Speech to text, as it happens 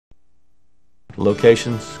The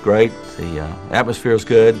location's great, the atmosphere is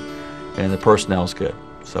good, and the personnel's good.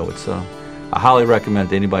 So I highly recommend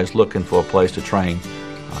to anybody who's looking for a place to train.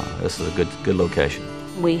 This is a good location.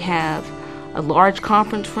 We have a large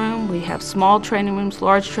conference room, we have small training rooms,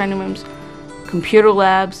 large training rooms, computer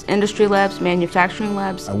labs, industry labs, manufacturing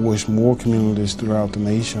labs. I wish more communities throughout the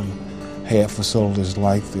nation had facilities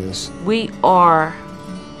like this. We are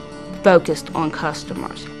focused on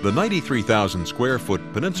customers. The 93,000 square foot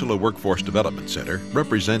Peninsula Workforce Development Center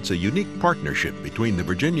represents a unique partnership between the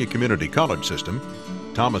Virginia Community College System,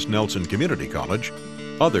 Thomas Nelson Community College,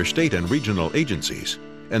 other state and regional agencies,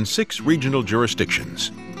 and 6 regional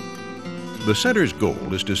jurisdictions. The center's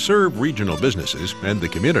goal is to serve regional businesses and the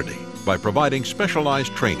community by providing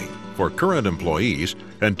specialized training for current employees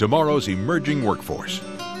and tomorrow's emerging workforce.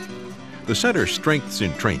 The center's strengths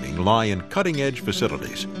in training lie in cutting-edge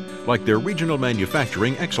facilities, like their Regional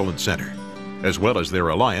Manufacturing Excellence Center, as well as their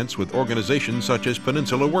alliance with organizations such as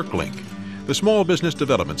Peninsula WorkLink, the Small Business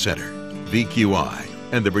Development Center, VQI,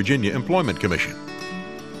 and the Virginia Employment Commission.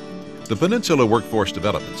 The Peninsula Workforce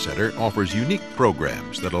Development Center offers unique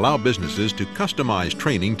programs that allow businesses to customize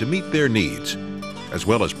training to meet their needs, as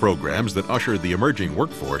well as programs that usher the emerging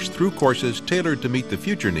workforce through courses tailored to meet the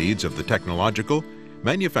future needs of the technological,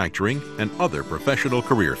 manufacturing, and other professional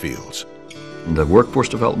career fields. The Workforce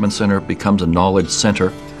Development Center becomes a knowledge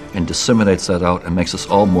center and disseminates that out and makes us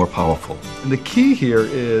all more powerful. And the key here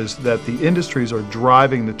is that the industries are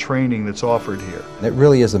driving the training that's offered here. It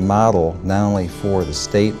really is a model not only for the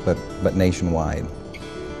state but nationwide.